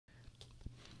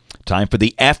Time for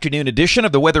the afternoon edition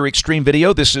of the Weather Xtreme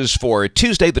video. This is for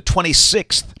Tuesday, the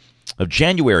 26th of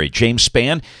January. James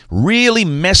Spann, really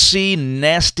messy,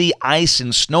 nasty ice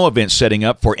and snow event setting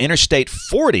up for Interstate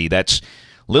 40. That's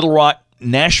Little Rock,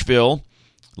 Nashville,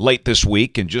 late this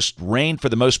week, and just rain for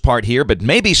the most part here, but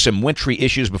maybe some wintry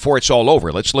issues before it's all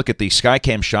over. Let's look at the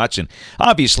Skycam shots, and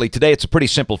obviously today it's a pretty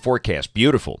simple forecast.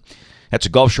 Beautiful. That's a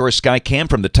Gulf Shore Skycam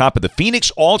from the top of the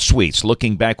Phoenix Alt Suites,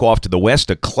 looking back off to the west,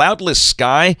 a cloudless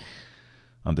sky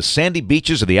on the sandy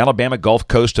beaches of the Alabama Gulf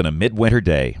Coast on a midwinter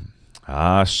day.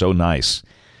 Ah, so nice.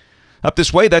 Up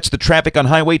this way, that's the traffic on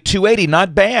Highway 280.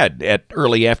 Not bad at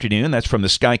early afternoon. That's from the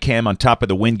Skycam on top of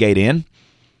the Wingate Inn.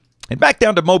 And back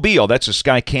down to Mobile, that's a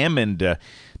Skycam, and I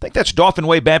think that's Dauphin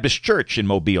Way Baptist Church in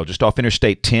Mobile, just off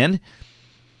Interstate 10.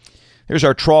 There's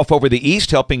our trough over the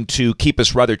east, helping to keep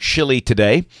us rather chilly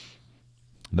today.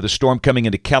 Another storm coming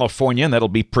into California, and that'll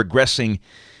be progressing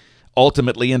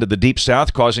ultimately into the deep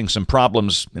south, causing some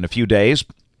problems in a few days.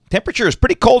 Temperature is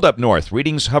pretty cold up north.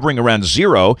 Readings hovering around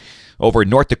 0 over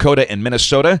North Dakota and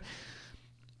Minnesota.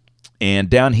 And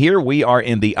down here, we are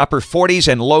in the upper 40s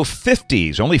and low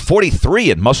 50s. Only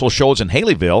 43 at Muscle Shoals and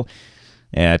Haleyville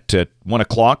at 1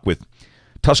 o'clock, with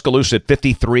Tuscaloosa at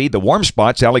 53. The warm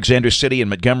spots, Alexander City and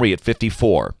Montgomery at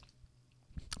 54.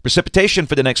 Precipitation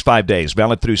for the next 5 days,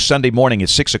 valid through Sunday morning at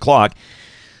 6 o'clock.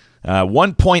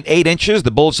 1.8 inches, the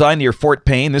bullseye near Fort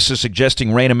Payne. This is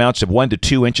suggesting rain amounts of 1 to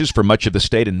 2 inches for much of the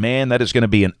state. And man, that is going to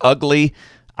be an ugly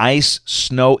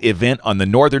ice-snow event on the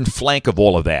northern flank of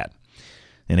all of that.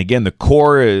 And again, the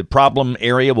core problem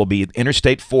area will be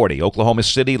Interstate 40, Oklahoma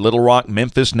City, Little Rock,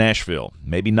 Memphis, Nashville,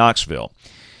 maybe Knoxville.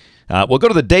 We'll go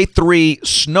to the day 3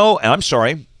 snow. I'm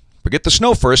sorry, forget the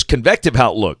snow first. Convective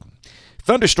outlook.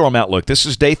 Thunderstorm outlook. This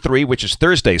is day 3, which is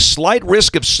Thursday. Slight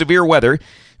risk of severe weather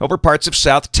over parts of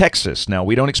South Texas. Now,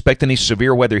 we don't expect any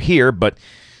severe weather here, but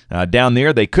down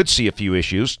there they could see a few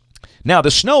issues. Now,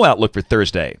 the snow outlook for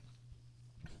Thursday.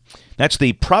 That's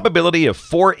the probability of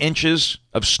 4 inches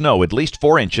of snow, at least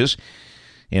 4 inches.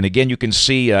 And again, you can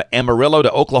see Amarillo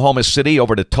to Oklahoma City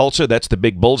over to Tulsa. That's the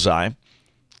big bullseye.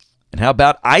 And how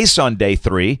about ice on day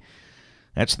 3?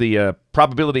 That's the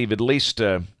probability of at least...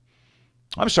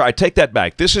 I'm sorry, I take that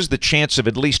back. This is the chance of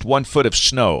at least 1 foot of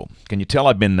snow. Can you tell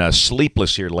I've been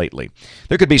sleepless here lately?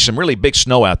 There could be some really big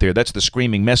snow out there. That's the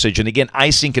screaming message. And again,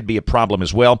 icing could be a problem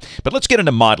as well. But let's get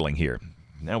into modeling here.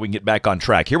 Now we can get back on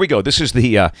track. Here we go. This is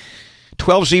the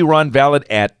 12Z run, valid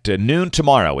at noon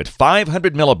tomorrow at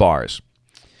 500 millibars.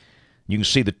 You can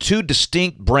see the 2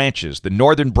 distinct branches. The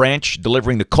northern branch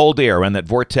delivering the cold air around that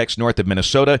vortex north of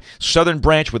Minnesota. Southern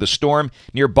branch with a storm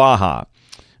near Baja.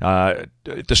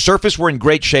 The surface, we're in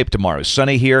great shape tomorrow.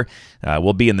 Sunny here.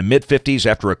 We'll be in the mid-50s.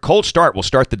 After a cold start, we'll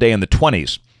start the day in the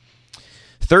 20s.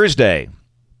 Thursday.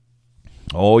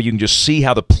 Oh, you can just see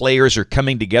how the players are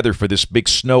coming together for this big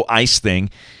snow-ice thing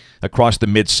across the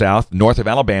Mid-South, north of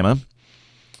Alabama.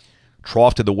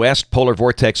 Trough to the west, polar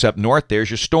vortex up north. There's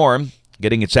your storm,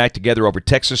 getting its act together over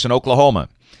Texas and Oklahoma.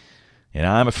 And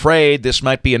I'm afraid this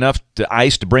might be enough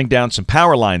ice to bring down some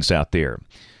power lines out there.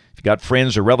 If you've got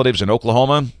friends or relatives in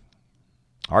Oklahoma,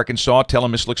 Arkansas, tell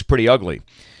them this looks pretty ugly.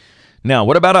 Now,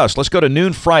 what about us? Let's go to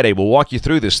noon Friday. We'll walk you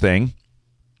through this thing.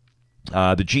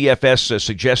 The GFS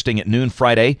suggesting at noon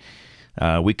Friday,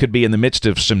 we could be in the midst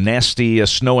of some nasty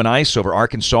snow and ice over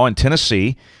Arkansas and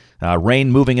Tennessee.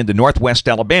 Rain moving into northwest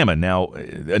Alabama. Now,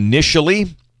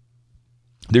 initially,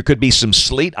 there could be some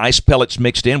sleet, ice pellets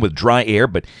mixed in with dry air,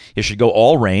 but it should go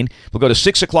all rain. We'll go to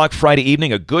 6 o'clock Friday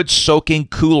evening. A good soaking,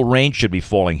 cool rain should be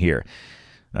falling here.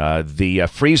 The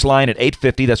freeze line at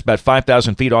 850, that's about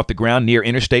 5,000 feet off the ground near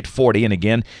Interstate 40. And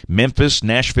again, Memphis,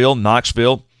 Nashville,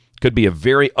 Knoxville. Could be a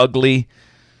very ugly,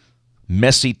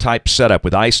 messy type setup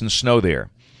with ice and snow there.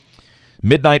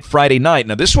 Midnight Friday night.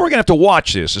 Now, this is where we're going to have to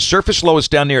watch this. The surface low is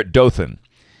down there at Dothan.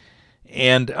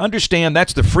 And understand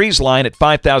that's the freeze line at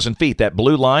 5,000 feet, that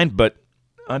blue line. But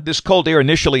this cold air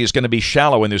initially is going to be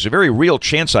shallow, and there's a very real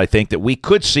chance, I think, that we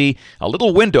could see a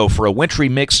little window for a wintry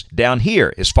mix down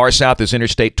here as far south as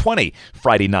Interstate 20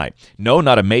 Friday night. No,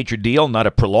 not a major deal, not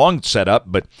a prolonged setup,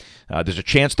 but there's a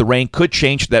chance the rain could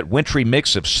change to that wintry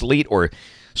mix of sleet or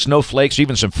snowflakes,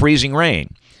 even some freezing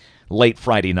rain late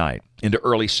Friday night into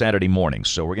early Saturday morning.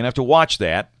 So we're going to have to watch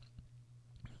that.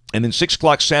 And then 6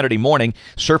 o'clock Saturday morning,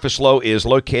 surface low is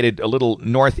located a little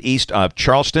northeast of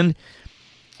Charleston.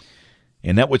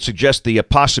 And that would suggest the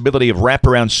possibility of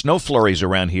wraparound snow flurries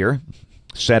around here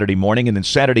Saturday morning. And then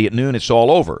Saturday at noon, it's all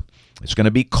over. It's going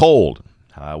to be cold.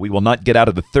 We will not get out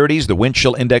of the 30s. The wind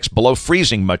chill index below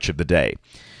freezing much of the day.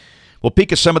 We'll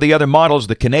peek at some of the other models.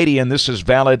 The Canadian, this is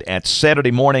valid at Saturday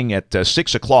morning at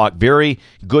 6 o'clock. Very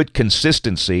good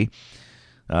consistency.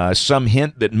 Some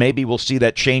hint that maybe we'll see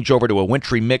that change over to a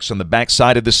wintry mix on the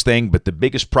backside of this thing, but the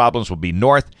biggest problems will be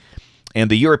north and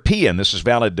the European. This is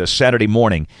valid Saturday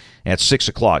morning at 6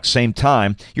 o'clock. Same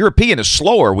time. European is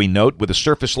slower, we note, with a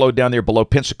surface low down there below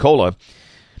Pensacola.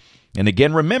 And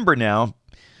again, remember now,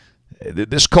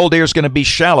 this cold air is going to be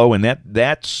shallow, and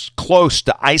that's close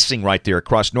to icing right there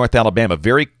across North Alabama.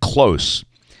 Very close.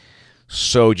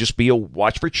 So just be a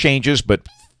watch for changes, but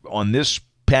on this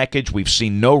package, we've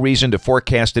seen no reason to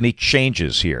forecast any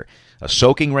changes here. A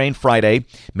soaking rain Friday,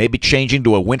 maybe changing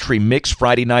to a wintry mix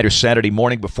Friday night or Saturday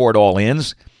morning before it all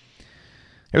ends.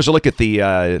 Here's a look at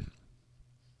the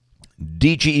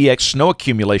DGEX snow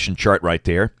accumulation chart right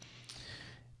there.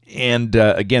 And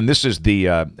again, this is the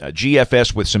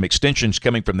GFS with some extensions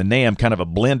coming from the NAM, kind of a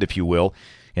blend, if you will.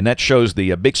 And that shows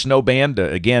the big snow band.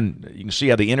 Again, you can see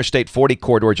how the Interstate 40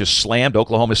 corridor just slammed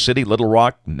Oklahoma City, Little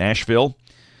Rock, Nashville.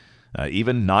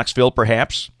 Even Knoxville,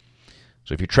 perhaps.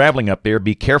 So if you're traveling up there,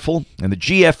 be careful. And the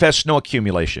GFS snow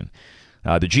accumulation.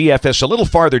 The GFS a little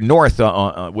farther north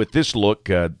with this look.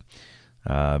 And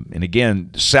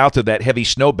again, south of that heavy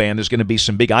snow band, there's going to be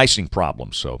some big icing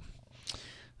problems. So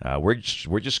we're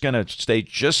just going to stay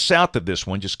just south of this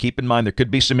one. Just keep in mind there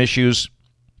could be some issues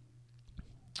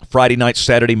Friday night,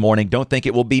 Saturday morning. Don't think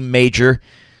it will be major,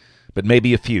 but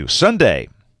maybe a few. Sunday.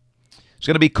 It's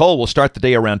going to be cold. We'll start the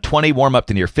day around 20, warm up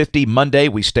to near 50. Monday,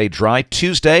 we stay dry.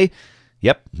 Tuesday,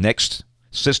 yep, next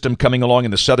system coming along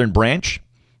in the southern branch.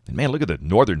 And man, look at the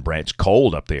northern branch.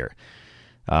 Cold up there.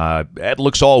 That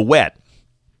looks all wet.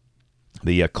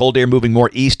 The cold air moving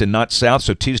more east and not south,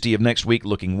 so Tuesday of next week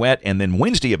looking wet. And then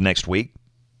Wednesday of next week,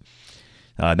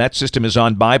 that system is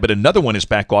on by, but another one is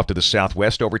back off to the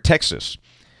southwest over Texas.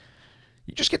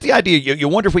 You just get the idea. You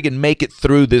wonder if we can make it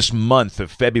through this month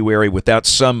of February without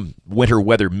some winter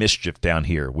weather mischief down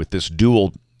here with this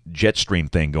dual jet stream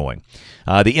thing going.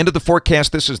 The end of the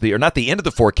forecast, this is the, or not the end of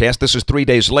the forecast, this is 3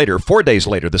 days later, 4 days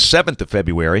later, the 7th of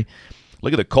February.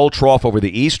 Look at the cold trough over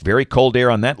the east, very cold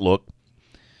air on that look.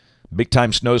 Big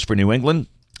time snows for New England.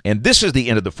 And this is the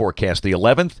end of the forecast, the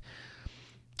 11th.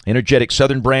 Energetic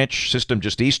southern branch system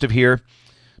just east of here.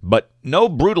 But no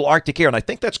brutal Arctic air, and I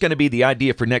think that's going to be the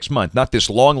idea for next month. Not this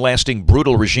long-lasting,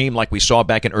 brutal regime like we saw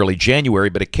back in early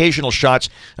January, but occasional shots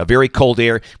of very cold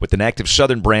air with an active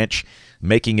southern branch,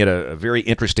 making it a very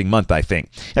interesting month, I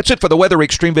think. That's it for the Weather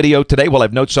Xtreme video today. We'll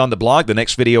have notes on the blog. The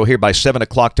next video here by 7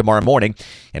 o'clock tomorrow morning.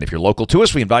 And if you're local to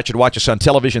us, we invite you to watch us on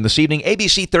television this evening,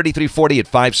 ABC 3340 at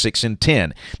 5, 6, and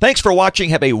 10. Thanks for watching.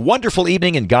 Have a wonderful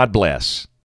evening, and God bless.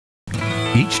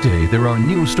 Each day there are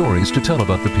new stories to tell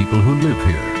about the people who live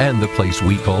here and the place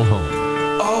we call home.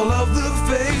 All of the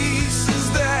faces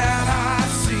that I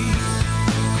see,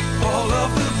 all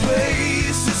of the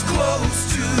places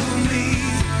close to me,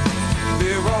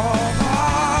 they're all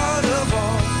part of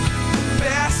all the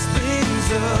best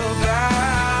things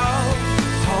about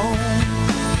home.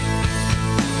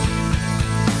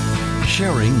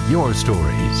 Sharing your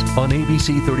stories on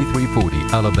ABC 3340,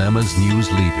 Alabama's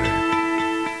news leader.